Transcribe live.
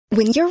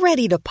When you're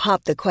ready to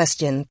pop the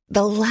question,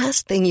 the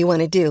last thing you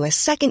want to do is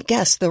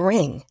second-guess the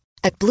ring.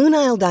 At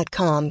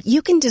BlueNile.com,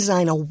 you can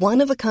design a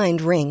one-of-a-kind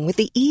ring with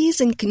the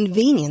ease and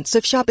convenience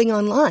of shopping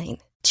online.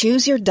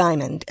 Choose your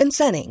diamond and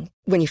setting.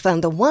 When you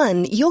find the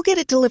one, you'll get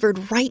it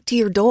delivered right to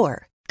your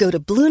door. Go to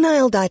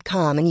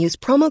BlueNile.com and use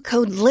promo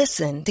code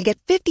LISTEN to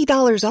get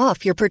 $50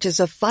 off your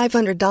purchase of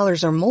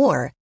 $500 or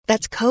more.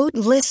 That's code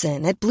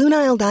LISTEN at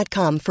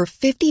BlueNile.com for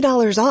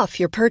 $50 off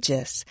your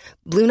purchase.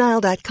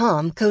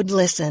 BlueNile.com, code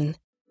LISTEN.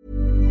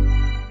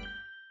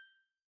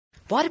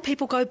 Why do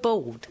people go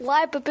bald?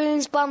 Why are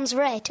baboons' bums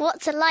red?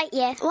 What's a light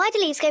year? Why do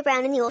leaves go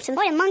brown in the autumn?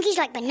 Why do monkeys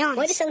like bananas?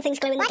 Why do some things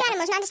glow in the dark? dark?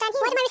 Why do animals not understand you?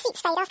 Why do my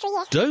receipts fade after a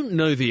year? Don't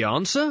know the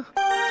answer?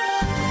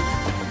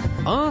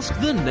 Ask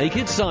the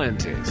Naked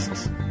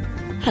Scientists.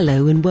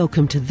 Hello and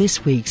welcome to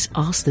this week's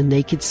Ask the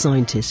Naked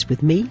Scientist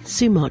with me,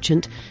 Sue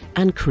Marchant,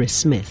 and Chris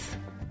Smith.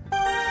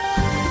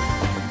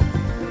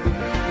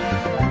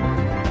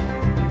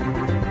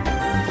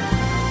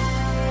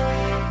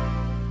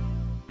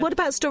 What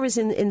about stories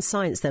in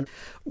science then?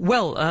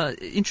 Well,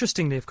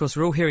 interestingly, of course,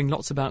 we're all hearing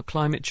lots about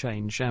climate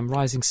change and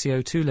rising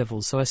CO2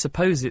 levels, so I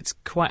suppose it's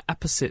quite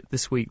opposite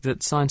this week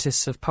that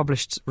scientists have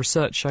published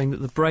research showing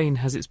that the brain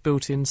has its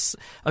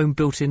own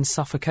built-in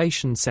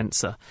suffocation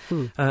sensor.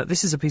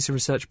 This is a piece of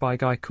research by a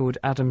guy called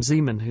Adam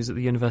Zeman, who's at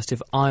the University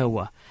of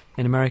Iowa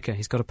in America.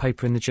 He's got a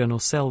paper in the journal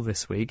Cell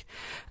this week,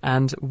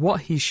 and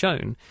what he's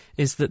shown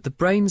is that the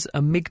brain's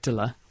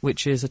amygdala,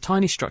 which is a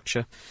tiny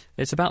structure,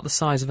 it's about the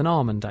size of an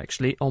almond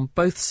actually, on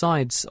both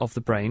sides of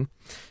the brain,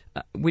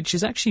 which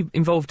is actually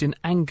involved in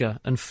anger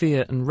and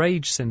fear and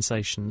rage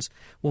sensations.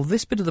 Well,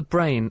 this bit of the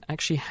brain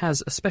actually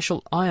has a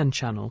special ion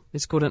channel.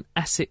 It's called an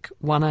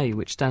ASIC1A,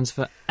 which stands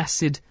for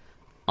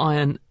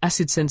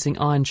acid-sensing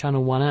ion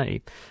channel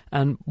 1A.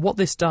 And what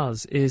this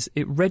does is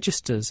it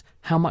registers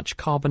how much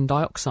carbon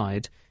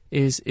dioxide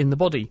is in the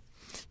body.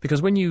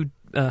 Because when you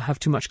have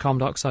too much carbon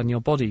dioxide in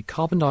your body,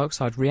 carbon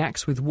dioxide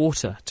reacts with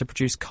water to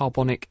produce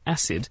carbonic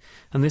acid,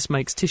 and this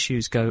makes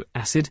tissues go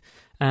acid,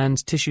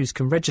 and tissues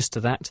can register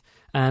that,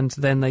 and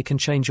then they can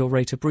change your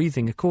rate of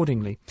breathing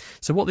accordingly.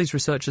 So what these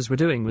researchers were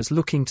doing was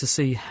looking to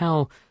see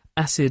how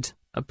acid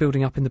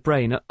building up in the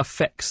brain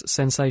affects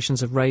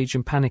sensations of rage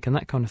and panic and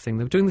that kind of thing.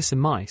 They were doing this in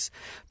mice,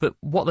 but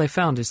what they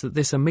found is that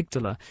this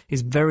amygdala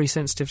is very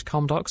sensitive to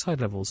carbon dioxide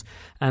levels,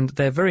 and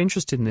they're very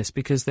interested in this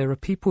because there are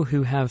people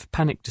who have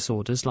panic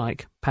disorders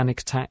like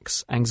panic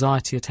attacks,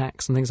 anxiety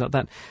attacks and things like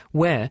that,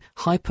 where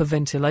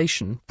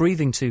hyperventilation,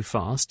 breathing too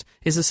fast,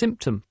 is a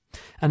symptom.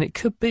 And it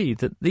could be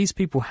that these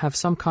people have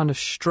some kind of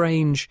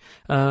strange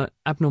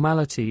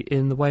abnormality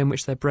in the way in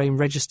which their brain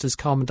registers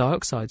carbon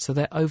dioxide, so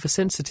they're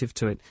oversensitive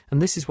to it.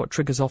 And this is what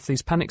triggers off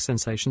these panic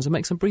sensations and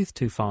makes them breathe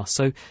too fast.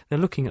 So they're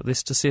looking at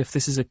this to see if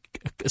this is a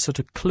sort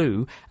of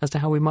clue as to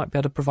how we might be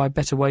able to provide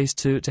better ways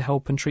to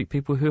help and treat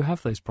people who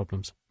have those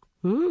problems.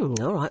 All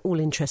right, all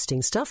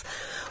interesting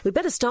stuff. We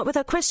better start with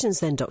our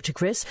questions then, Dr.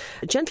 Chris.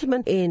 A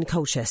gentleman in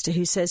Colchester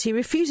who says he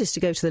refuses to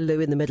go to the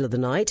loo in the middle of the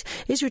night.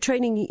 Is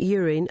retraining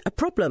urine a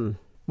problem?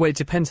 Well, it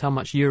depends how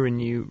much urine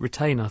you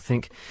retain, I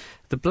think.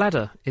 The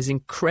bladder is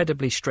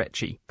incredibly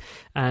stretchy,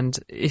 and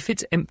if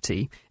it's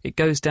empty, it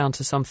goes down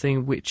to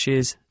something which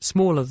is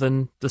smaller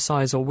than the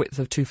size or width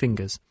of 2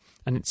 fingers,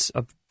 and it's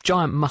a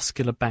giant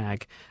muscular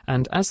bag.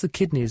 And as the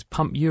kidneys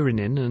pump urine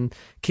in, and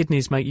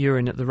kidneys make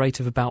urine at the rate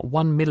of about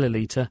 1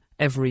 millilitre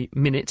every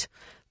minute,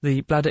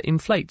 the bladder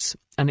inflates,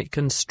 and it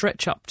can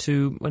stretch up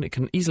to, when it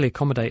can easily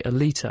accommodate, a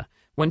litre.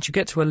 Once you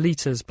get to a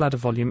litre's bladder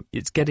volume,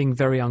 it's getting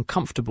very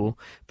uncomfortable,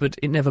 but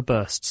it never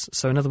bursts.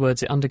 So in other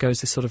words, it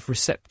undergoes this sort of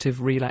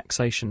receptive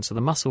relaxation. So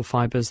the muscle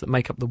fibres that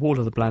make up the wall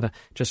of the bladder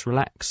just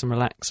relax and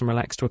relax and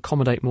relax to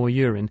accommodate more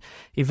urine.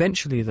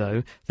 Eventually,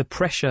 though, the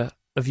pressure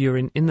of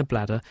urine in the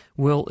bladder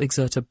will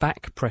exert a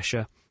back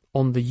pressure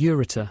on the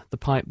ureter, the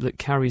pipe that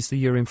carries the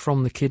urine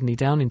from the kidney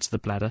down into the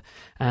bladder,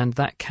 and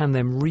that can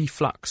then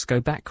reflux, go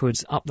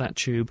backwards up that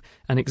tube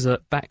and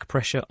exert back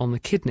pressure on the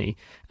kidney,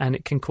 and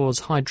it can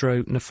cause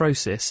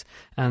hydronephrosis,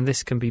 and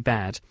this can be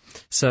bad.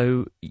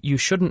 So you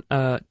shouldn't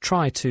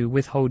try to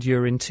withhold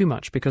urine too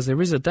much, because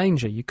there is a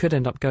danger. You could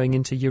end up going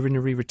into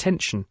urinary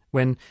retention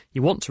when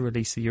you want to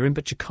release the urine,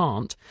 but you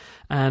can't,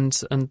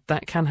 and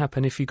that can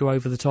happen if you go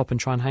over the top and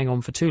try and hang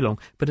on for too long.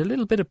 But a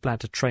little bit of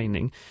bladder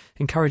training,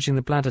 encouraging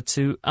the bladder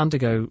to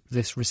undergo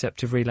this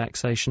receptive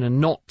relaxation and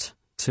not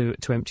to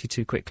empty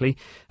too quickly,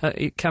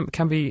 it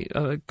can be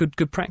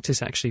good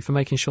practice actually for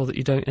making sure that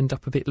you don't end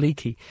up a bit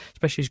leaky,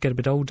 especially as you get a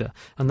bit older,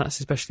 and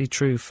that's especially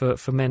true for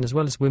men as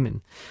well as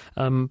women.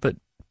 But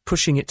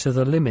pushing it to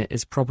the limit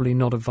is probably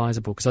not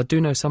advisable, because I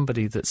do know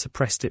somebody that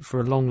suppressed it for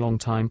a long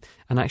time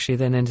and actually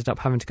then ended up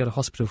having to go to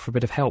hospital for a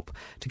bit of help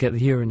to get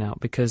the urine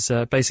out, because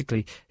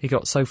basically he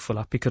got so full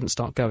up he couldn't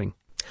start going.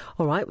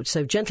 All right,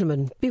 so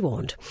gentlemen, be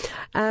warned.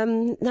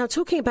 Now,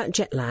 talking about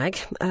jet lag,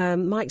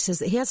 Mike says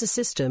that he has a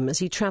system as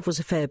he travels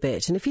a fair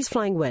bit, and if he's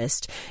flying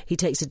west, he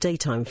takes a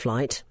daytime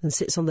flight and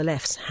sits on the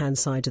left-hand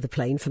side of the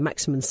plane for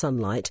maximum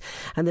sunlight,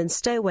 and then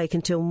stay awake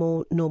until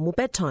more normal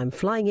bedtime.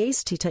 Flying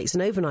east, he takes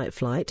an overnight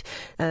flight,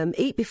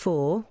 eat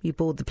before you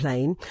board the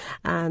plane,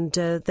 and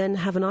then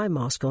have an eye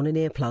mask on and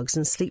earplugs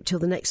and sleep till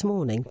the next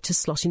morning to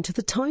slot into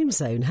the time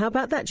zone. How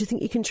about that? Do you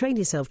think you can train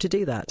yourself to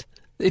do that?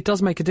 It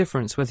does make a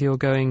difference whether you're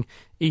going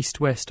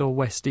east-west or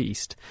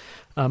west-east.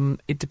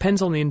 It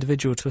depends on the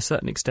individual to a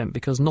certain extent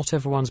because not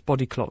everyone's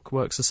body clock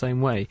works the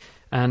same way.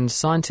 And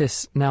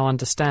scientists now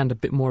understand a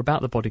bit more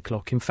about the body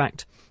clock. In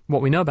fact,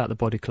 what we know about the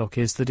body clock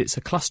is that it's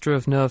a cluster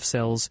of nerve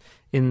cells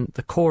in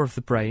the core of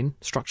the brain,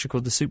 a structure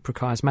called the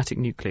suprachiasmatic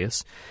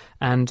nucleus.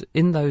 And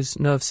in those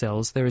nerve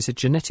cells, there is a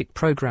genetic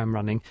program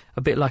running,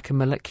 a bit like a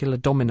molecular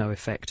domino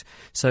effect.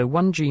 So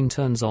one gene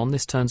turns on,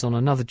 this turns on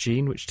another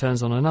gene, which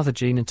turns on another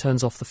gene and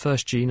turns off the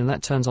first gene, and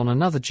that turns on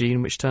another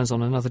gene, which turns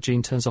on another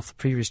gene, turns off the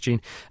previous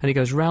gene, and it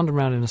goes round and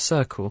round in a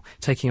circle,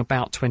 taking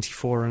about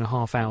 24 and a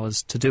half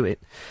hours to do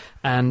it.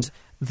 And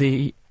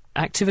the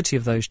activity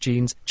of those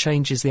genes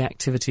changes the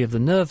activity of the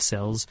nerve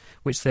cells,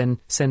 which then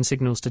send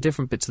signals to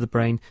different bits of the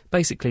brain,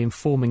 basically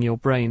informing your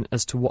brain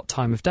as to what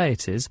time of day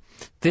it is.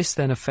 This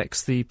then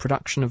affects the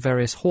production of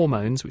various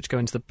hormones which go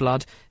into the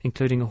blood,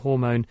 including a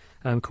hormone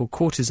called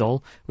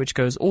cortisol, which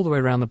goes all the way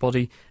around the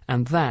body,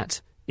 and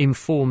that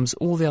informs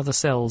all the other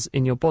cells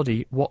in your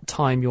body what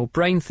time your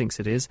brain thinks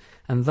it is,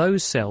 and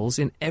those cells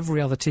in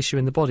every other tissue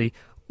in the body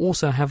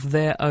also have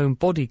their own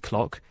body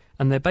clock,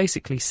 and they're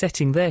basically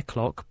setting their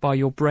clock by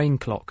your brain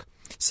clock.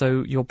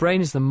 So your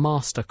brain is the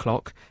master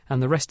clock,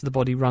 and the rest of the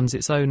body runs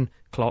its own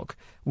clock,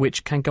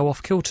 which can go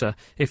off kilter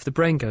if the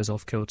brain goes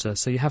off kilter.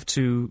 So you have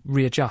to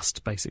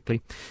readjust,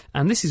 basically.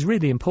 And this is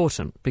really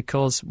important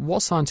because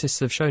what scientists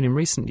have shown in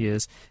recent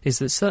years is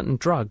that certain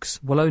drugs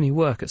will only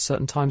work at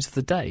certain times of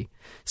the day.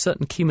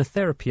 Certain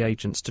chemotherapy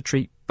agents to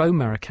treat bone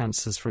marrow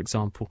cancers, for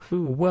example,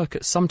 will work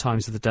at some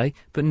times of the day,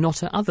 but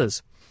not at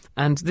others.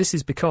 And this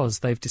is because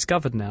they've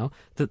discovered now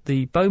that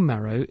the bone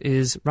marrow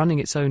is running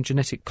its own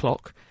genetic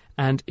clock,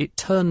 and it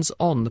turns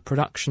on the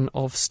production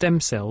of stem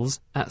cells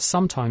at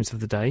some times of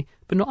the day,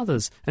 but not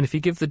others. And if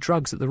you give the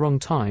drugs at the wrong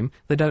time,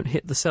 they don't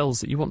hit the cells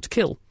that you want to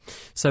kill.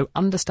 So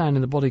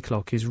understanding the body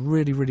clock is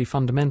really, really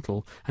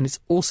fundamental, and it's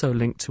also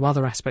linked to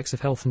other aspects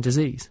of health and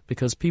disease,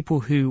 because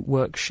people who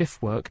work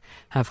shift work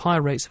have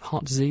higher rates of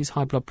heart disease,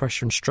 high blood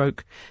pressure and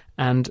stroke,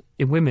 and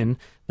in women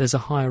there's a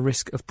higher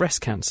risk of breast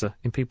cancer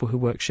in people who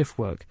work shift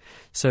work.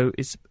 So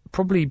it's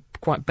probably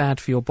quite bad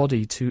for your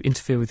body to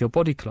interfere with your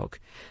body clock.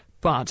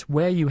 But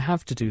where you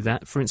have to do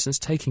that, for instance,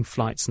 taking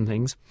flights and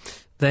things,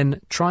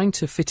 then trying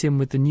to fit in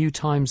with the new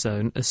time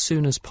zone as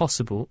soon as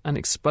possible and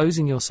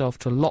exposing yourself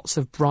to lots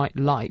of bright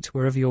light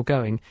wherever you're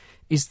going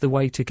is the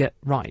way to get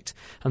right.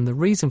 And the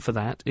reason for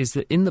that is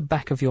that in the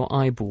back of your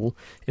eyeball,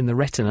 in the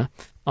retina,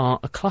 are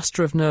a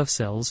cluster of nerve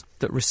cells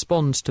that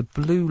respond to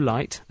blue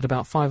light at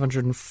about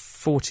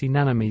 540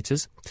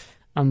 nanometers,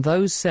 and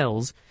those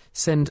cells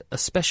send a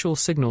special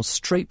signal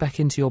straight back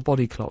into your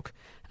body clock,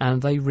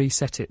 and they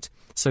reset it.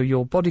 So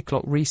your body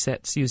clock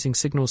resets using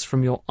signals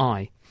from your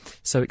eye.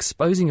 So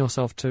exposing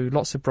yourself to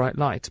lots of bright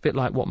light, a bit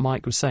like what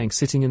Mike was saying,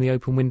 sitting in the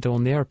open window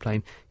on the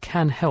aeroplane,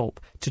 can help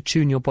to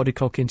tune your body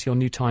clock into your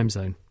new time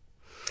zone.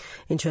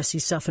 Interesting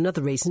stuff.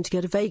 Another reason to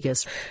go to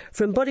Vegas.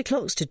 From body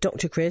clocks to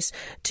Dr. Chris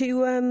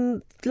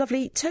to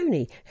lovely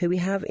Tony, who we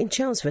have in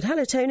Chelmsford.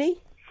 Hello,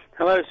 Tony.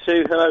 Hello,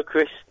 Sue. Hello,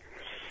 Chris.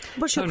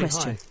 What's your Tony,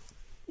 question? hi.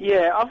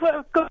 Yeah,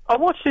 I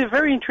watched a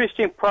very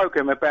interesting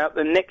program about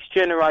the next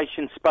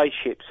generation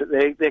spaceships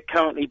that they're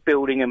currently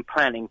building and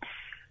planning,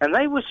 and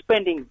they were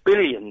spending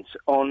billions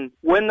on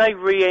when they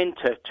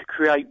re-enter to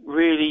create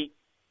really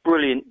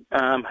brilliant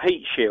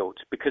heat shields,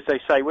 because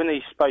they say when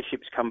these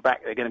spaceships come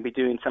back, they're going to be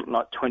doing something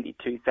like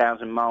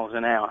 22,000 miles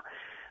an hour,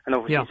 and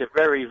obviously it's a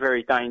very,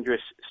 very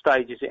dangerous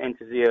stage as it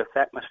enters the Earth's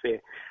atmosphere.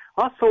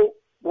 I thought,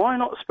 why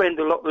not spend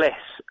a lot less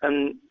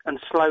and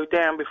slow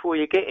down before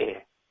you get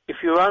here? If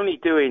you're only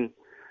doing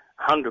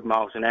 100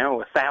 miles an hour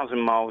or 1,000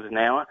 miles an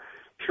hour,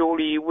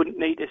 surely you wouldn't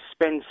need to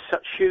spend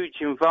such huge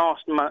and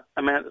vast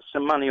amounts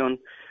of money on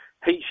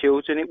heat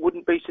shields, and it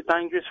wouldn't be so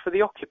dangerous for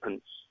the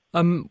occupants.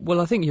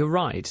 Well, I think you're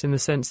right in the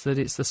sense that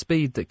it's the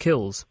speed that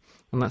kills,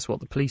 and that's what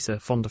the police are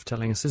fond of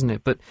telling us, isn't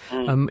it? But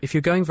if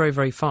you're going very,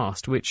 very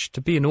fast, which to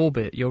be in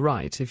orbit, you're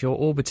right. If you're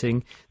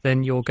orbiting,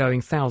 then you're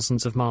going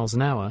thousands of miles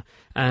an hour,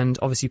 and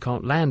obviously you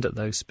can't land at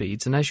those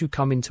speeds. And as you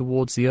come in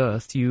towards the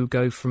Earth, you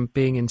go from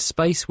being in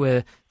space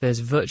where there's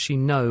virtually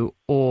no,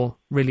 or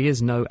really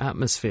is no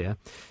atmosphere,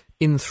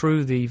 in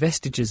through the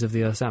vestiges of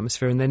the Earth's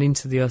atmosphere and then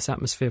into the Earth's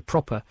atmosphere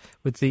proper,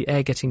 with the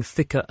air getting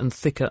thicker and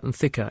thicker and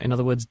thicker, in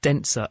other words,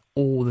 denser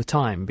all the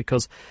time,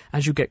 because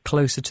as you get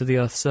closer to the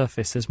Earth's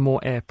surface, there's more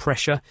air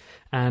pressure,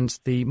 and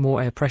the more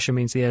air pressure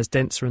means the air's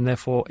denser, and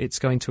therefore it's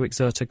going to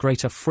exert a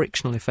greater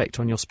frictional effect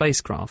on your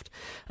spacecraft,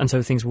 and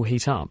so things will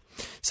heat up.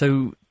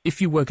 So if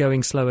you were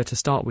going slower to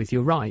start with,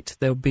 you're right,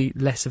 there'll be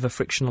less of a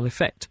frictional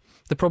effect.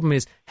 The problem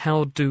is,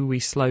 how do we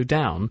slow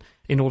down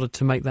in order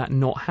to make that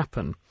not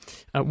happen?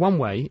 One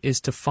way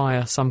is to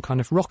fire some kind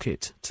of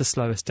rocket to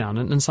slow us down,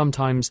 and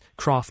sometimes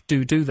craft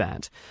do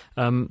that.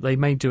 They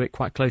may do it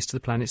quite close to the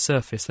planet's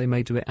surface. They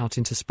may do it out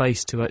into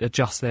space to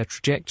adjust their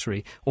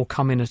trajectory, or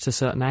come in at a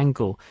certain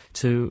angle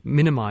to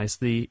minimise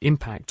the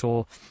impact,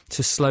 or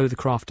to slow the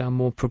craft down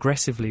more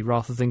progressively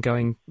rather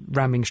than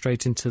ramming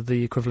straight into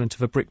the equivalent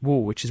of a brick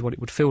wall, which is what it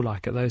would feel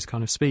like at those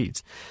kind of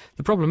speeds.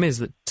 The problem is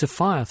that to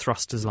fire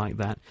thrusters like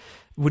that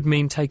would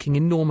mean taking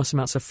enormous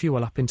amounts of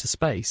fuel up into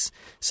space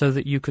so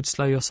that you could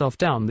slow yourself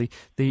down.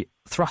 The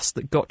thrust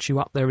that got you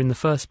up there in the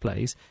first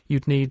place,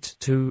 you'd need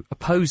to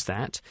oppose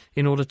that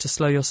in order to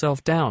slow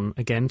yourself down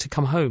again to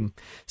come home.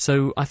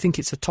 So I think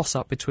it's a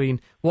toss-up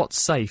between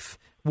what's safe,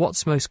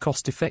 what's most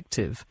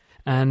cost-effective,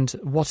 and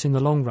what in the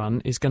long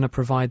run is going to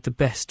provide the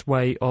best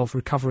way of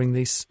recovering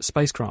these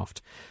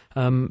spacecraft.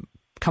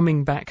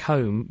 Coming back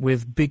home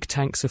with big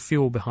tanks of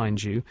fuel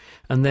behind you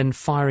and then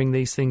firing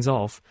these things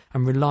off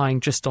and relying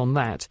just on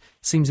that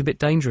seems a bit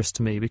dangerous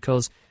to me,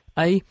 because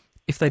A,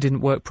 if they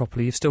didn't work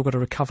properly, you've still got to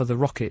recover the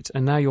rocket,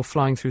 and now you're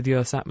flying through the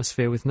Earth's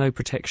atmosphere with no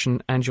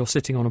protection and you're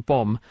sitting on a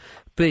bomb.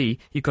 B,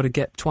 you've got to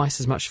get twice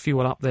as much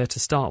fuel up there to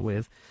start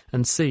with.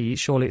 And C,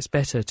 surely it's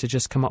better to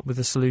just come up with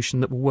a solution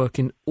that will work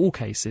in all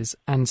cases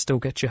and still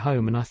get you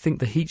home. And I think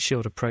the heat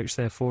shield approach,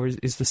 therefore,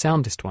 is the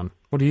soundest one.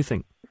 What do you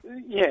think?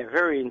 Yeah,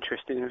 very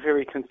interesting and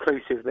very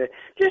conclusive there.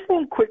 Just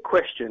one quick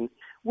question.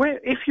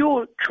 If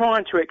you're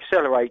trying to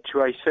accelerate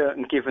to a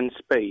certain given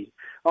speed,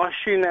 I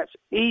assume that's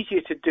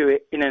easier to do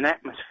it in an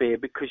atmosphere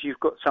because you've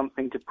got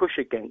something to push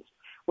against.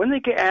 When they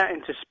get out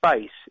into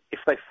space, if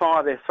they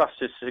fire their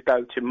thrusters to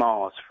go to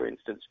Mars, for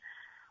instance,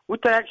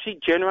 would they actually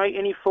generate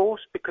any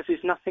force because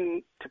there's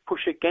nothing to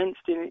push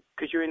against in it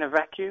because you're in a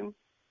vacuum?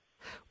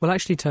 Well,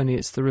 actually, Tony,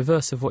 it's the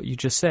reverse of what you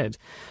just said.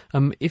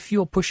 If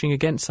you're pushing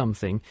against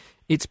something,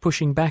 it's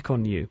pushing back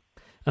on you,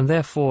 and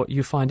therefore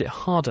you find it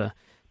harder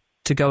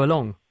to go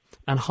along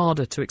and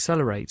harder to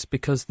accelerate,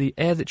 because the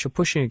air that you're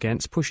pushing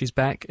against pushes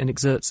back and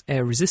exerts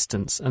air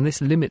resistance, and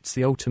this limits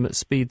the ultimate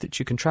speed that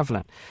you can travel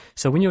at.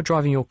 So when you're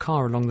driving your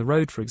car along the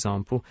road, for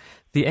example,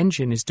 the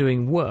engine is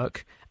doing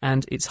work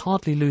and it's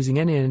hardly losing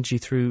any energy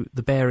through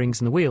the bearings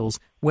and the wheels.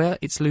 Where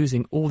it's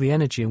losing all the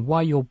energy and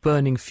why you're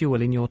burning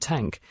fuel in your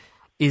tank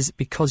is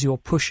because you're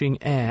pushing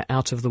air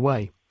out of the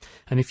way.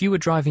 And if you were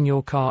driving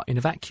your car in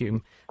a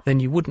vacuum, then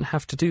you wouldn't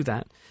have to do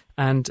that.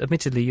 And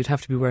admittedly, you'd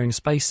have to be wearing a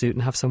spacesuit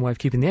and have some way of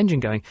keeping the engine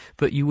going,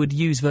 but you would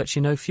use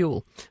virtually no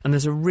fuel. And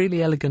there's a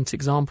really elegant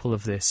example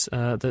of this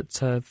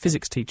that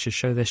physics teachers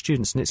show their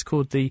students, and it's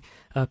called the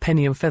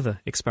penny and feather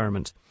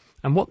experiment.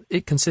 And what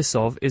it consists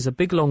of is a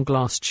big long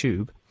glass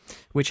tube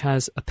which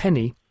has a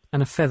penny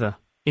and a feather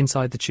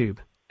inside the tube,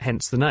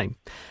 hence the name.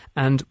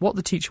 And what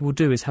the teacher will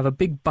do is have a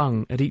big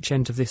bung at each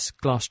end of this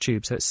glass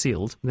tube, so it's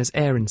sealed, and there's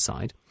air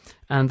inside,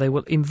 and they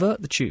will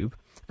invert the tube,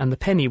 and the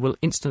penny will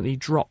instantly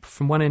drop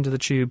from one end of the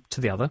tube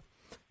to the other,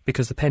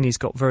 because the penny's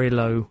got very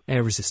low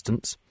air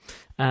resistance,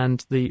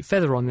 and the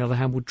feather, on the other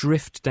hand, will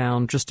drift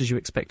down just as you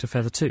expect a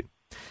feather to.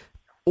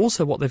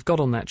 Also, what they've got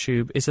on that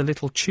tube is a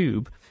little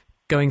tube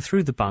going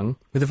through the bung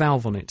with a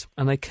valve on it,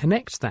 and they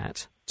connect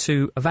that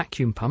to a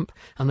vacuum pump,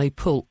 and they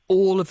pull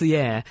all of the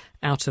air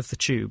out of the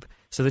tube.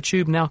 So the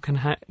tube now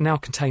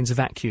contains a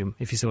vacuum,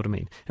 if you see what I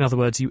mean. In other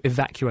words, you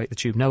evacuate the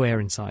tube, no air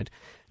inside.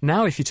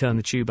 Now if you turn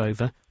the tube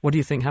over, what do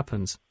you think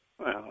happens?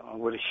 Well, I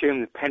would assume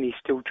the penny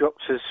still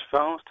drops as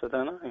fast, I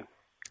don't know.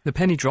 The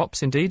penny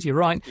drops, indeed, you're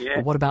right. Yeah.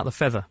 But what about the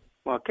feather?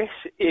 Well, I guess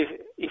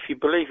if you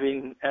believe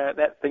in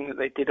that thing that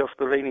they did off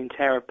the Leaning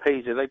Tower of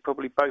Pisa, they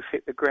probably both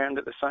hit the ground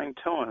at the same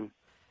time.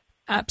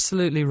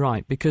 Absolutely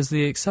right, because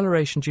the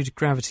acceleration due to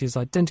gravity is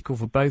identical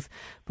for both,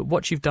 but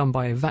what you've done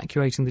by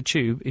evacuating the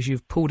tube is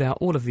you've pulled out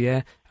all of the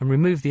air and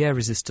removed the air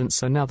resistance,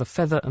 so now the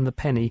feather and the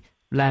penny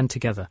land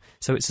together.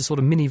 So it's a sort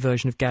of mini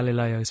version of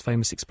Galileo's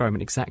famous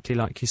experiment, exactly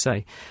like you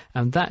say.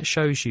 And that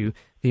shows you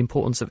the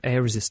importance of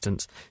air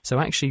resistance. So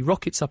actually,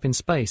 rockets up in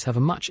space have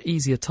a much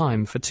easier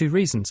time for two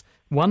reasons.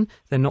 One,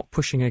 they're not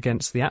pushing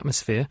against the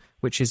atmosphere,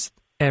 which is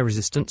air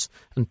resistance,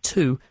 and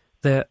two,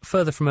 they're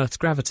further from Earth's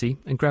gravity,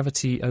 and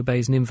gravity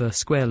obeys an inverse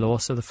square law,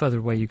 so the further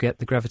away you get,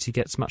 the gravity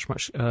gets much,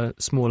 much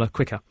smaller,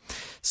 quicker.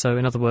 So,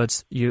 in other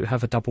words, you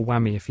have a double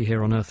whammy if you're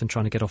here on Earth and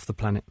trying to get off the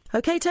planet.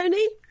 OK,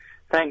 Tony?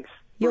 Thanks.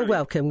 You're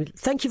welcome.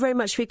 Thank you very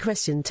much for your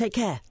question. Take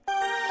care.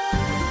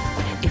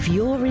 If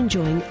you're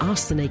enjoying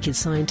Ask the Naked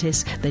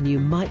Scientist, then you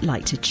might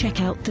like to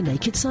check out The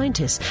Naked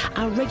Scientist,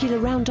 our regular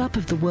roundup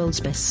of the world's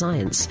best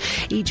science.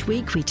 Each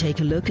week we take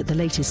a look at the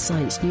latest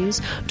science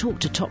news, talk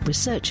to top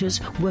researchers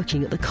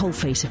working at the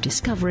coalface of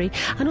discovery,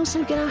 and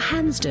also get our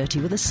hands dirty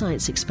with a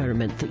science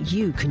experiment that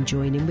you can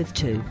join in with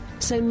too.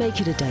 So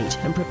make it a date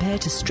and prepare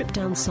to strip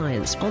down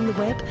science on the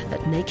web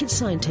at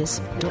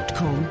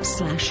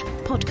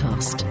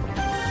nakedscientist.com/podcast.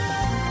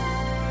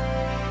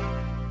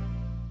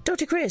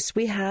 Dr. Chris,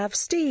 we have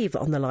Steve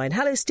on the line.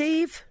 Hello,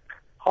 Steve.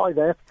 Hi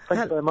there.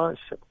 Thank you very much.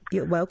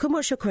 You're welcome.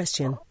 What's your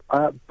question?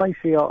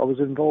 Basically, I was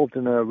involved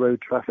in a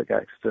road traffic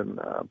accident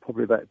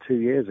probably about 2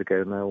 years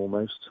ago now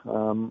almost.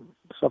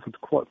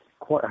 Suffered quite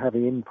quite a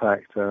heavy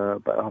impact,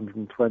 about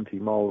 120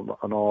 mile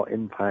an hour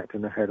impact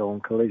in a head-on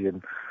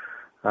collision.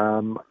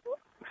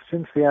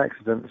 Since the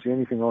accident, it's the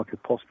only thing I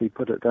could possibly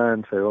put it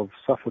down to. I've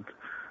suffered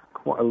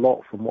quite a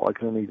lot from what I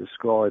can only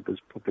describe as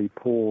probably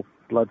poor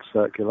blood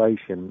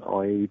circulation,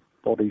 i.e.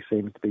 body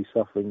seems to be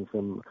suffering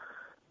from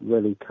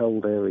really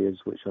cold areas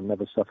which I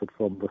never suffered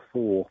from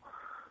before.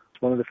 I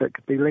just wondered if it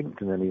could be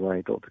linked in any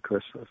way, Dr.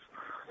 Chris.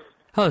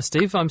 Hello,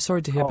 Steve. I'm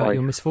sorry to hear about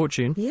your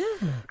misfortune.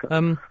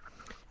 Yeah.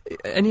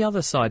 Any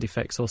other side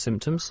effects or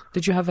symptoms?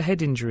 Did you have a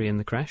head injury in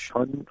the crash?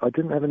 I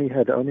didn't have any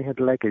head. I only had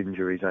leg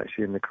injuries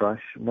actually in the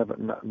crash. Never,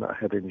 not a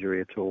head injury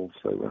at all.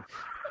 So.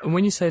 And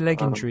when you say leg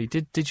injury,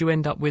 did you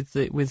end up with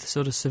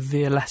sort of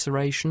severe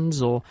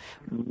lacerations or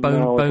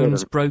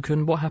bones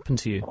broken? What happened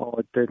to you? Oh,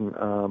 I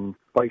didn't.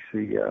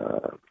 Basically,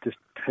 just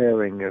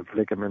tearing of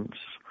ligaments,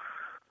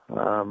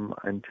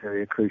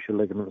 anterior cruciate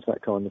ligaments,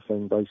 that kind of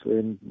thing. Basically,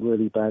 and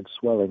really bad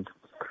swelling.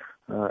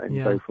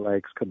 In both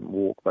legs, couldn't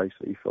walk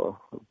basically for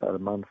about a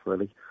month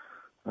really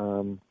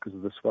because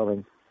of the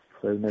swelling,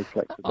 so no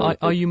flexibility.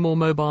 Are you more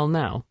mobile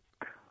now?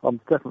 I'm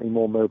definitely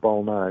more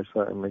mobile now,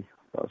 certainly.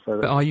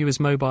 But are you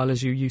as mobile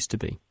as you used to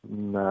be?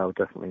 No,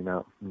 definitely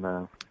not,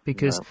 no.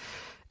 Because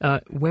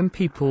when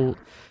people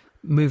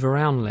move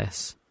around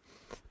less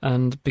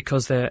and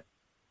because they're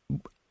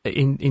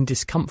in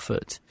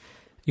discomfort,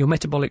 your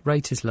metabolic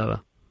rate is lower.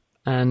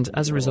 And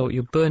as a result,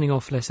 you're burning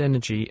off less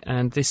energy,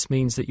 and this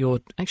means that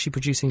you're actually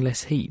producing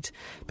less heat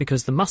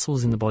because the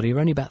muscles in the body are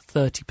only about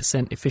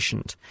 30%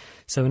 efficient.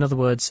 So in other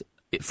words,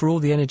 for all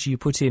the energy you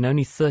put in,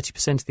 only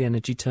 30% of the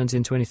energy turns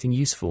into anything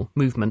useful,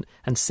 movement,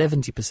 and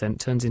 70%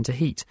 turns into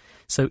heat.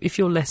 So if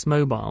you're less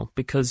mobile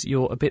because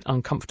you're a bit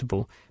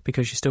uncomfortable,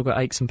 because you've still got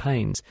aches and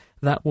pains,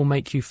 that will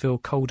make you feel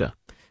colder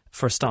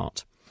for a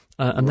start.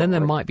 And then there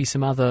might be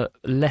some other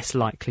less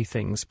likely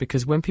things,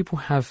 because when people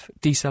have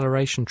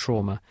deceleration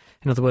trauma,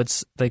 in other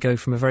words, they go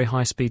from a very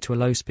high speed to a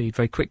low speed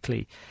very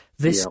quickly,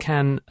 this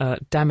can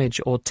damage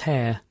or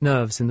tear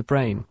nerves in the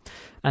brain.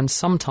 And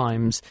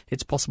sometimes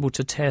it's possible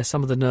to tear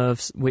some of the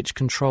nerves which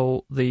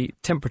control the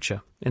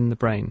temperature in the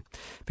brain.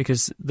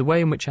 Because the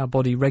way in which our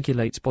body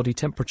regulates body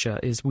temperature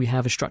is we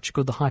have a structure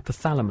called the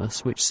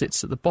hypothalamus, which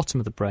sits at the bottom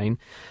of the brain,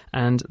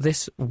 and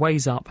this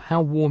weighs up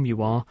how warm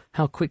you are,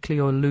 how quickly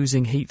you're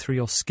losing heat through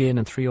your skin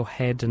and through your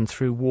head and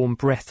through warm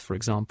breath, for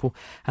example,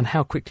 and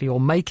how quickly you're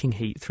making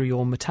heat through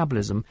your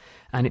metabolism,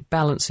 and it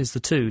balances the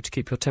two to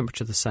keep your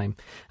temperature the same.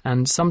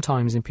 And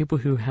sometimes in people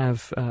who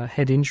have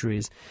head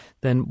injuries,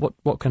 then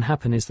what can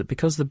happen is that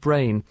because the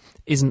brain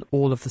isn't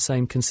all of the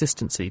same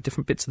consistency,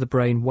 different bits of the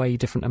brain weigh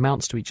different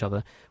amounts to each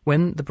other.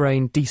 When the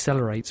brain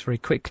decelerates very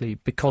quickly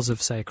because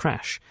of, say, a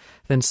crash,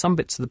 then some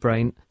bits of the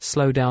brain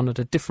slow down at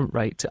a different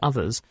rate to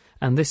others,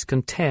 and this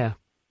can tear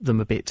them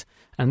a bit.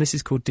 And this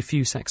is called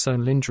diffuse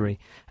axonal injury.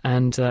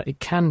 And it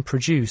can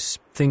produce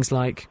things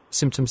like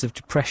symptoms of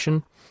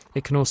depression.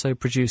 It can also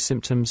produce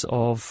symptoms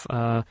of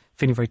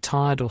feeling very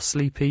tired or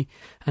sleepy.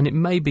 And it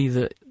may be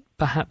that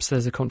perhaps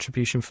there's a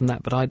contribution from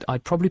that, but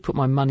I'd probably put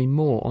my money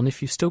more on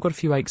if you've still got a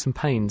few aches and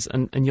pains,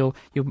 and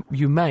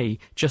you may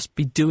just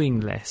be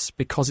doing less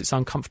because it's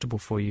uncomfortable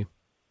for you,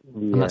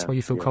 and that's why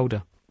you feel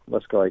colder.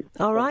 That's great.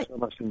 All right. Thanks so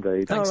much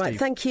indeed. Thanks, all right. Steve.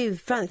 Thank you.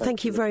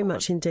 Thank you very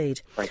much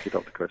indeed. Thank you,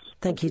 Dr. Chris.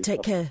 Thank you.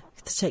 Take care.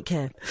 Take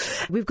care.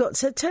 We've got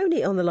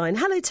Tony on the line.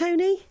 Hello,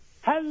 Tony.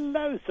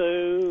 Hello,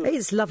 Sue.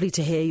 It's lovely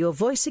to hear your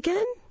voice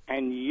again.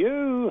 And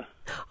you.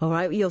 All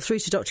right, you're through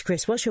to Dr.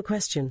 Chris. What's your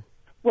question?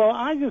 Well,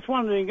 I'm just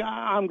wondering,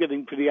 I'm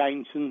getting pretty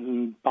ancient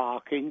and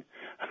barking,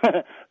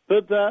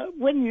 but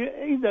when you,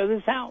 either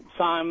this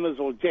Alzheimer's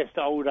or just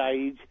old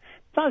age,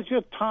 does your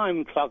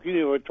time clock,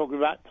 you were talking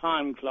about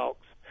time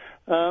clocks,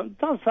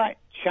 does that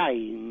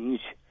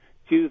change,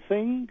 do you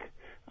think?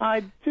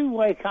 I do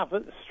wake up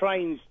at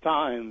strange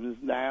times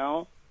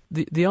now.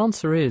 The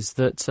answer is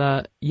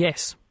that,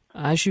 yes,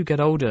 as you get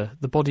older,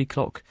 the body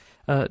clock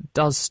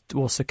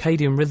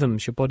circadian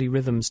rhythms, your body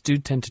rhythms do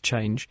tend to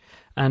change,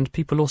 and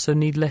people also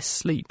need less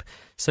sleep.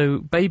 So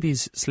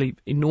babies sleep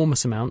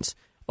enormous amounts,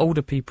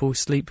 older people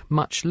sleep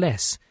much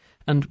less.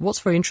 And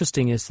what's very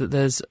interesting is that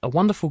there's a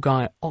wonderful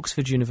guy at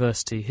Oxford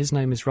University, his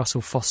name is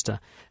Russell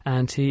Foster,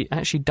 and he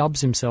actually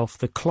dubs himself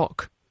the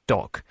clock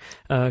doc,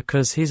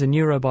 because he's a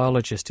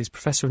neurobiologist, he's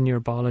professor of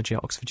neurobiology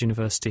at Oxford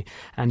University,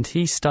 and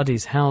he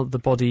studies how the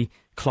body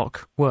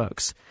clock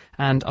works.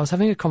 And I was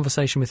having a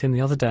conversation with him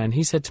the other day, and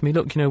he said to me,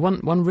 look,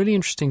 one really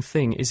interesting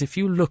thing is if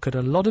you look at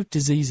a lot of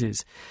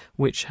diseases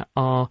which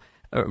are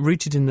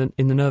rooted in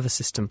the nervous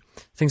system,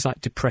 things like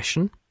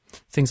depression,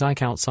 things like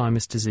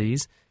Alzheimer's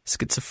disease,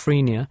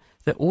 schizophrenia,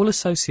 they're all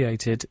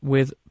associated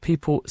with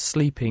people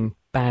sleeping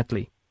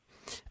badly.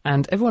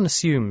 And everyone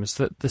assumes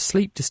that the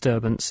sleep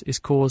disturbance is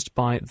caused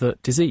by the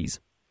disease.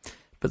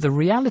 But the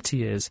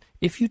reality is,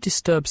 if you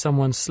disturb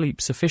someone's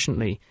sleep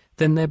sufficiently,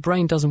 then their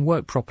brain doesn't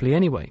work properly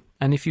anyway.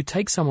 And if you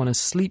take someone and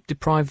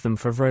sleep-deprive them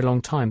for a very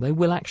long time, they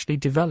will actually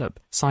develop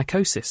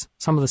psychosis,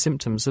 some of the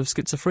symptoms of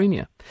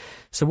schizophrenia.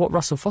 So what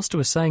Russell Foster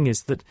was saying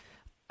is that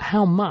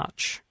how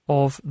much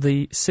of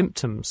the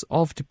symptoms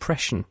of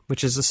depression,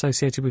 which is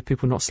associated with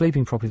people not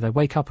sleeping properly, they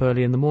wake up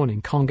early in the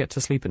morning, can't get to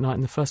sleep at night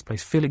in the first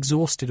place, feel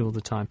exhausted all the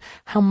time,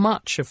 how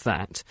much of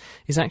that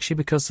is actually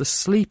because the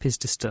sleep is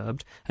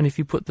disturbed, and if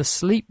you put the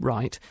sleep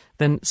right,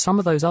 then some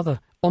of those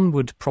other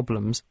onward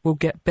problems will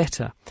get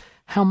better.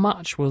 How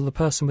much will the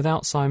person with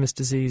Alzheimer's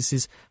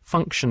disease's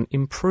function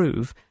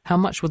improve? How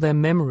much will their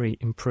memory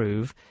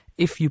improve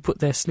if you put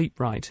their sleep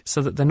right,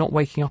 so that they're not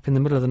waking up in the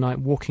middle of the night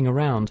walking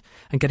around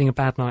and getting a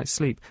bad night's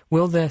sleep?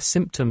 Will their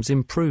symptoms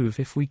improve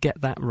if we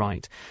get that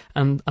right?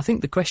 And I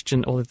think the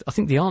question, or I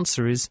think the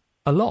answer is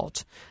a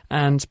lot.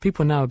 And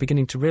people now are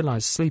beginning to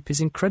realise sleep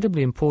is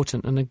incredibly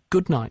important, and a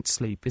good night's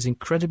sleep is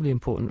incredibly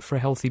important for a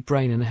healthy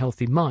brain and a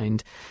healthy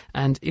mind.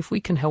 And if we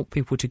can help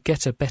people to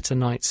get a better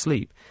night's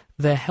sleep,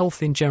 their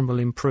health in general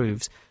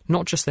improves,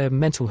 not just their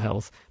mental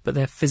health, but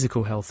their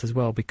physical health as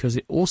well, because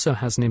it also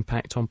has an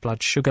impact on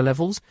blood sugar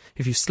levels.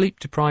 If you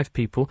sleep-deprived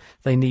people,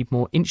 they need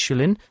more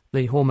insulin,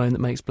 the hormone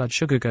that makes blood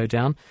sugar go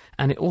down,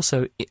 and it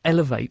also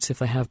elevates, if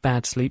they have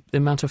bad sleep, the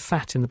amount of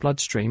fat in the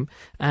bloodstream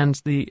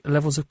and the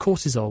levels of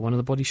cortisol, one of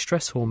the body's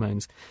stress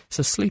hormones.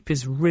 So sleep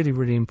is really,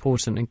 really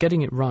important, and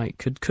getting it right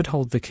could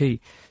hold the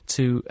key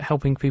to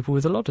helping people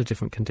with a lot of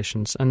different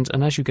conditions. And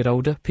as you get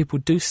older, people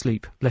do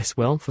sleep less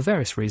well for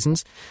various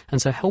reasons,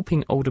 and so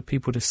helping older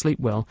people to sleep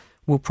well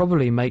will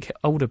probably make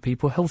older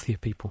people healthier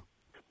people.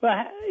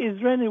 But is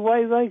there any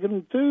way they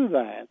can do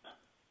that?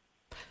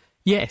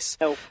 Yes,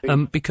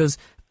 because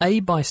A,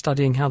 by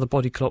studying how the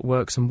body clock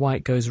works and why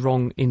it goes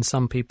wrong in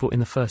some people in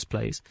the first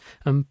place,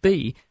 and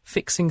B,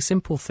 fixing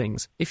simple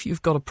things. If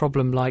you've got a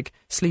problem like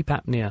sleep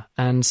apnea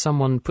and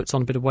someone puts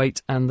on a bit of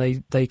weight and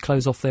they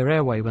close off their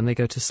airway when they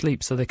go to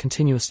sleep, so they're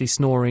continuously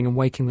snoring and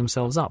waking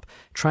themselves up,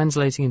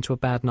 translating into a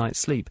bad night's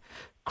sleep.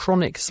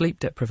 Chronic sleep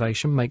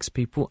deprivation makes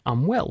people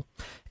unwell.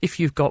 If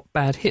you've got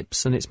bad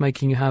hips and it's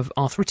making you have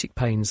arthritic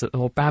pains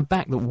or bad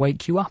back that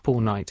wake you up all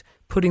night,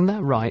 putting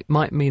that right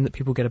might mean that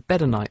people get a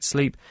better night's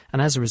sleep,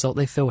 and as a result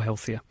they feel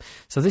healthier.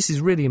 So this is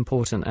really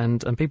important,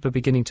 and people are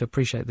beginning to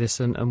appreciate this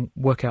and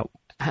work out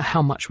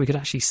how much we could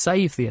actually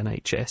save the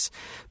NHS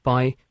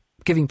by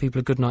giving people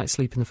a good night's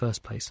sleep in the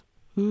first place.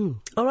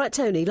 All right,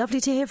 Tony, lovely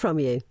to hear from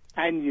you.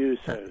 And you,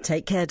 sir.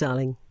 Take care,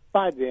 darling.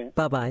 Bye, dear.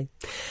 Bye-bye.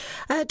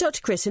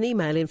 Dr. Chris, an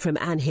email in from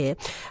Anne here.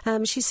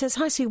 She says,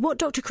 "Hi, Sue, what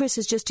Dr. Chris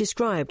has just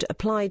described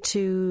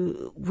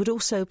would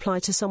also apply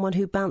to someone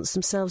who bounced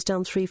themselves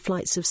down 3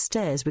 flights of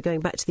stairs." We're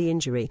going back to the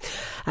injury.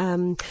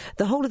 The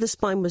whole of the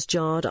spine was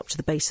jarred up to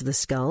the base of the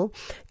skull.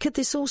 Could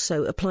this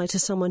also apply to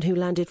someone who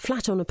landed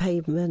flat on a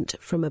pavement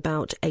from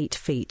about 8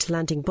 feet,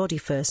 landing body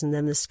first and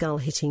then the skull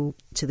hitting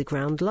to the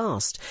ground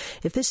last?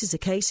 If this is the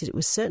case, it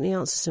would certainly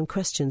answer some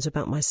questions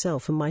about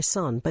myself and my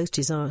son. Both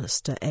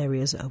disaster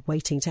areas are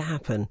waiting to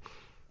happen.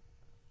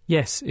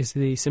 Yes, is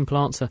the simple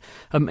answer.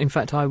 In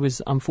fact, I was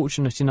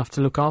unfortunate enough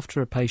to look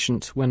after a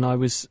patient when I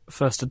was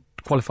first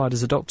qualified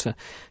as a doctor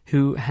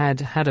who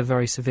had a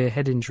very severe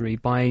head injury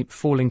by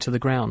falling to the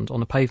ground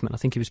on a pavement. I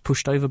think he was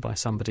pushed over by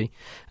somebody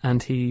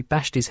and he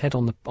bashed his head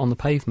on the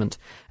pavement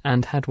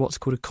and had what's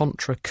called a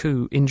contra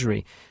coup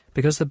injury.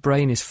 Because the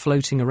brain is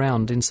floating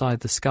around inside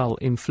the skull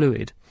in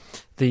fluid,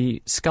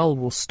 the skull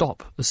will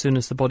stop as soon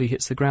as the body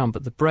hits the ground,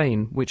 but the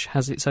brain, which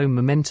has its own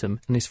momentum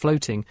and is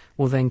floating,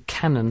 will then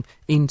cannon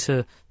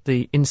into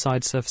the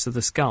inside surface of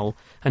the skull,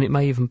 and it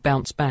may even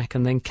bounce back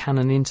and then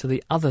cannon into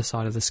the other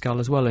side of the skull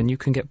as well, and you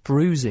can get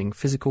bruising,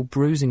 physical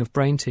bruising of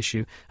brain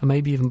tissue, and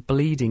maybe even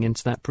bleeding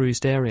into that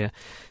bruised area.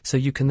 So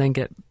you can then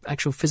get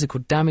actual physical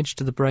damage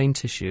to the brain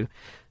tissue.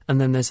 And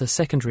then there's a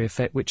secondary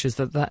effect, which is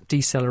that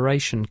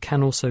deceleration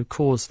can also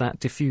cause that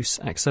diffuse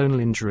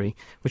axonal injury,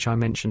 which I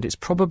mentioned. It's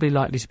probably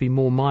likely to be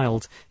more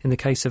mild in the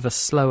case of a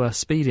slower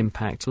speed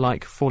impact,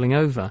 like falling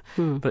over,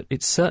 but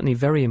it's certainly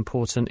very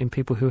important in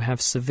people who have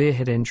severe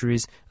head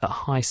injuries at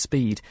high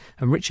speed.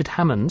 And Richard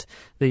Hammond,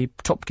 the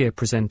Top Gear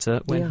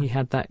presenter, when he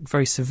had that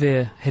very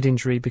severe head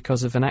injury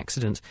because of an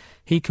accident,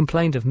 he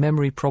complained of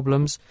memory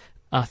problems.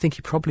 I think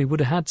he probably would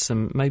have had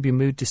some maybe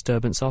mood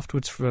disturbance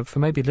afterwards for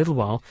maybe a little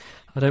while.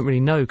 I don't really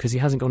know because he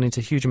hasn't gone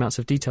into huge amounts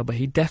of detail, but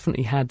he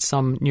definitely had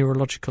some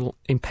neurological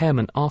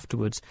impairment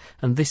afterwards,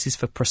 and this is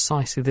for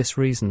precisely this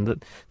reason,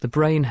 that the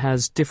brain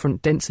has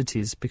different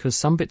densities because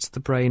some bits of the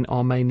brain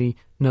are mainly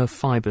nerve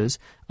fibres,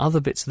 other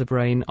bits of the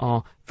brain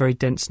are very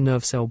dense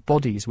nerve cell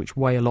bodies which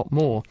weigh a lot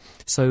more.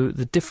 So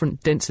the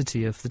different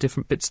density of the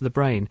different bits of the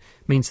brain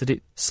means that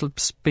it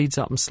speeds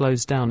up and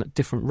slows down at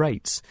different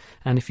rates,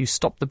 and if you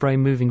stop the brain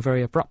moving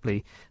very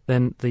abruptly,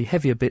 then the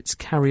heavier bits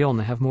carry on,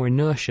 they have more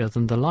inertia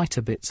than the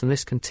lighter bits, and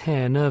this can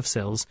tear nerve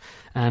cells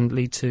and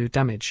lead to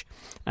damage,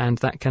 and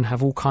that can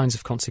have all kinds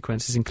of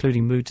consequences,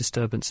 including mood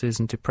disturbances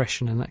and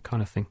depression and that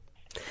kind of thing.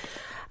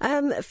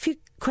 A few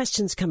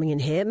questions coming in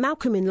here.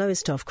 Malcolm in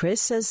Lowestoft,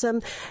 Chris, says,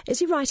 is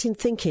he right in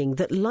thinking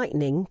that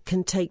lightning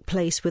can take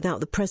place without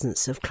the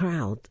presence of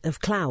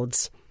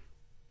clouds?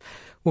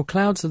 Well,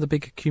 clouds are the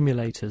big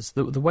accumulators.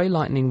 The way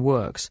lightning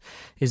works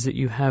is that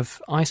you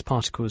have ice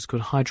particles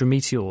called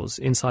hydrometeors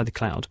inside the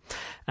cloud,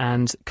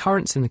 and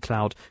currents in the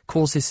cloud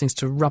cause these things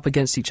to rub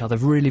against each other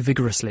really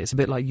vigorously. It's a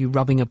bit like you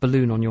rubbing a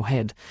balloon on your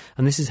head,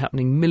 and this is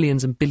happening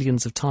millions and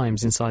billions of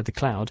times inside the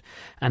cloud,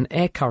 and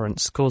air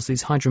currents cause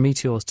these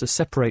hydrometeors to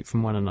separate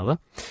from one another,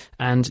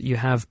 and you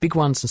have big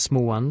ones and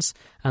small ones,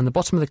 and the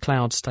bottom of the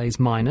cloud stays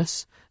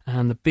minus,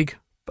 and the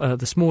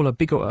smaller,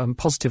 bigger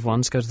positive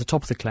ones go to the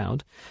top of the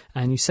cloud,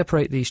 and you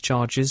separate these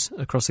charges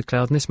across the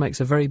cloud, and this makes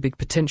a very big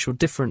potential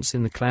difference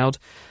in the cloud,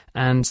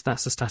 and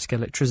that's the static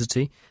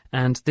electricity,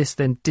 and this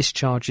then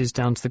discharges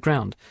down to the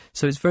ground.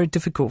 So it's very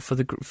difficult for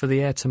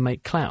the air to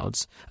make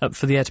clouds,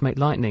 for the air to make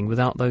lightning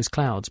without those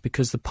clouds,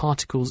 because the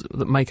particles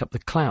that make up the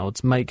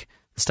clouds make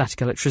the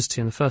static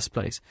electricity in the first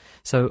place.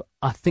 So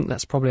I think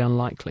that's probably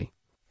unlikely.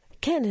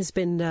 Ken has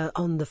been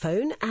on the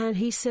phone, and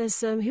he says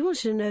he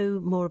wants to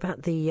know more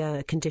about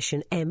the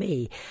condition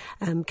ME.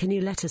 Can you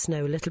let us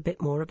know a little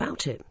bit more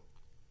about it?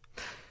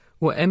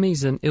 Well, ME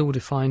is an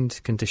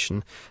ill-defined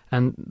condition,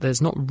 and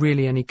there's not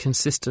really any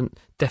consistent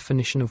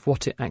definition of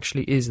what it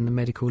actually is in the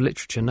medical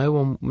literature.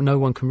 No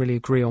one can really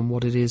agree on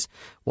what it is,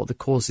 what the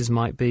causes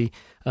might be,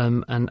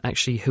 and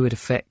actually who it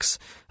affects,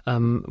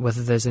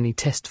 whether there's any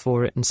test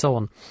for it, and so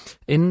on.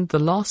 In the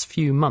last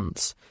few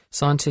months,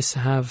 scientists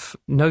have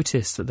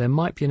noticed that there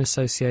might be an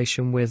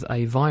association with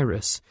a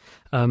virus.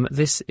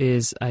 This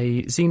is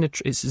it's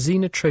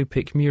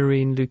xenotropic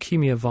murine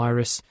leukemia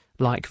virus,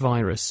 like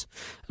virus.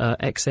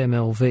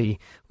 XMLV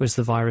was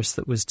the virus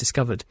that was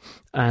discovered.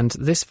 And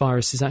this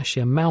virus is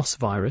actually a mouse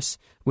virus,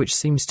 which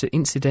seems to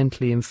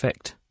incidentally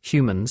infect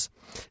humans.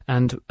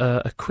 And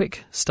a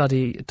quick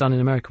study done in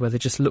America where they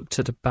just looked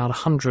at about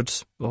 100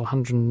 or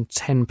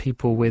 110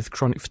 people with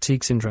chronic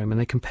fatigue syndrome, and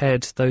they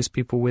compared those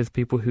people with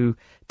people who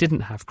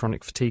didn't have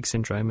chronic fatigue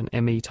syndrome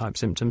and ME-type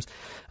symptoms.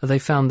 They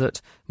found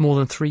that more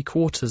than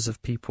 3/4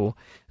 of people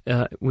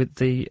with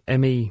the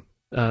ME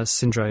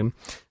syndrome,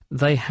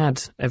 they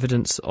had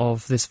evidence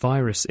of this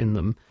virus in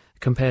them,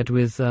 compared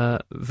with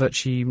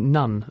virtually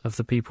none of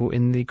the people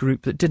in the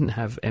group that didn't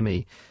have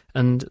ME.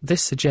 And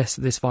this suggests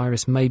that this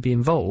virus may be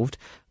involved.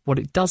 What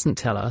it doesn't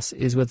tell us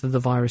is whether the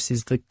virus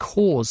is the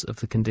cause of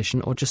the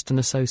condition or just an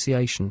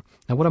association.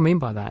 Now, what I mean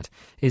by that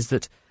is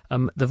that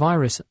the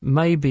virus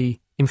may be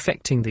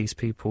infecting these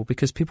people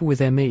because people with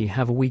ME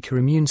have a weaker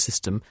immune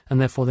system, and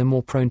therefore they're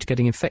more prone to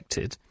getting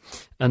infected,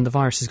 and the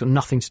virus has got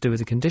nothing to do with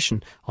the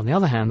condition. On the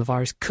other hand, the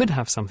virus could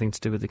have something to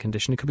do with the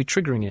condition. It could be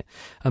triggering it.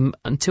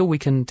 Until we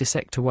can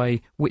dissect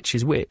away which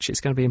is which,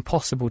 it's going to be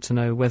impossible to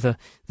know whether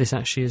this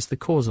actually is the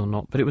cause or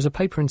not. But it was a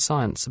paper in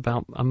Science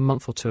about a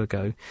month or two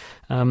ago,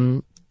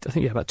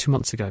 about 2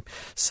 months ago.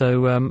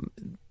 So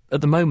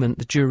at the moment,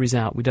 the jury's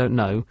out. We don't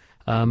know,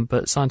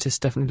 but scientists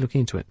definitely look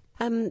into it.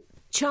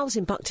 Charles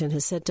in Buckton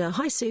has said,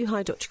 hi Sue,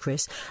 hi Dr.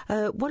 Chris.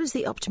 What is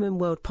the optimum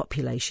world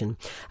population?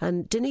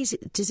 And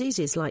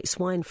diseases like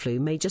swine flu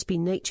may just be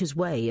nature's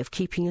way of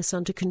keeping us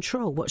under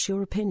control. What's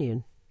your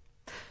opinion?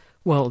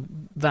 Well,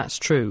 that's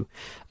true.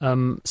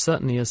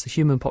 Certainly as the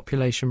human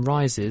population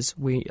rises,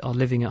 we are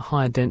living at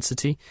higher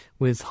density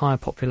with higher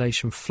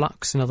population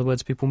flux. In other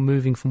words, people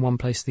moving from one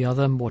place to the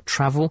other, more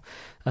travel.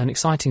 An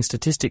exciting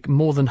statistic,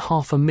 more than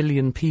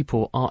 500,000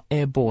 people are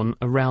airborne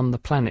around the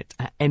planet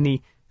at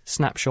any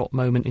snapshot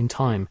moment in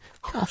time.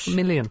 Gosh,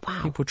 500,000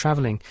 people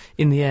travelling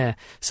in the air.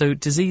 So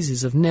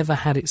diseases have never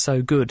had it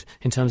so good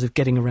in terms of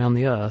getting around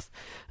the Earth.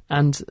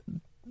 And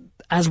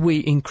as we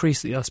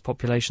increase the Earth's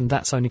population,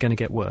 that's only going to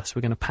get worse.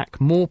 We're going to pack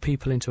more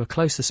people into a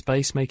closer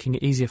space, making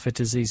it easier for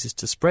diseases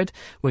to spread.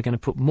 We're going to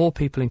put more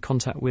people in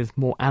contact with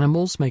more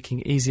animals,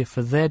 making it easier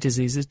for their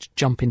diseases to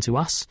jump into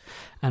us.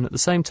 And at the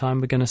same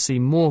time, we're going to see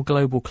more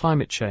global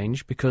climate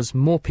change, because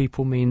more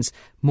people means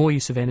more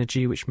use of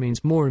energy, which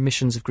means more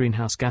emissions of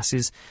greenhouse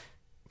gases.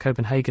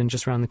 Copenhagen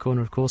just around the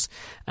corner, of course,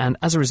 and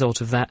as a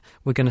result of that,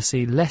 we're going to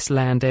see less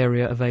land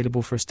area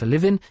available for us to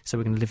live in, so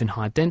we're going to live in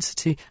higher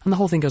density, and the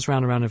whole thing goes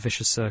round and round a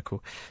vicious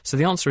circle. So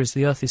the answer is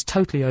the Earth is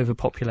totally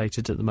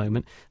overpopulated at the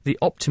moment. The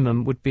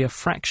optimum would be a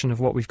fraction of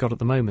what we've got at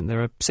the moment.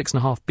 There are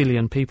 6.5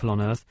 billion people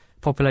on Earth.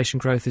 Population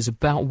growth is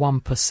about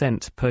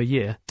 1% per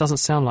year. Doesn't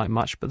sound like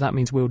much, but that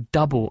means we'll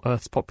double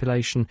Earth's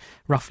population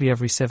roughly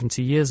every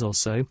 70 years or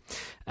so.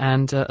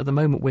 And at the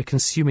moment, we're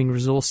consuming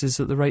resources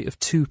at the rate of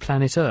 2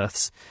 planet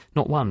Earths,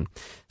 not one.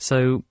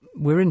 So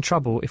we're in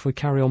trouble if we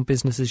carry on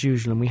business as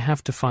usual, and we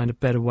have to find a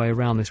better way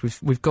around this.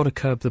 We've got to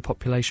curb the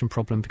population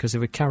problem, because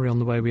if we carry on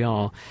the way we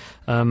are,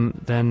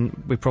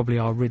 then we probably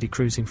are really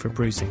cruising for a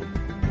bruising.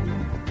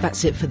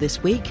 That's it for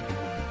this week.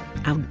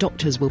 Our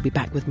doctors will be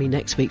back with me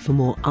next week for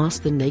more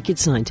Ask the Naked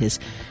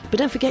Scientist. But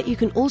don't forget, you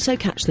can also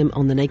catch them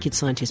on the Naked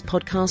Scientist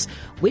podcast,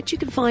 which you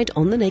can find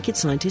on the Naked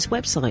Scientist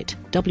website,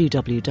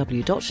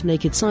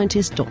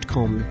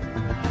 www.nakedscientist.com.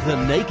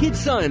 The Naked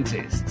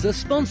Scientists are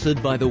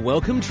sponsored by the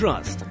Wellcome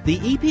Trust, the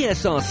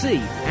EPSRC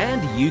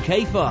and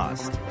UK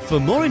Fast.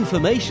 For more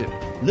information,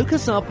 look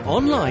us up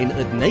online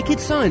at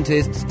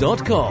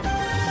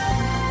nakedscientists.com.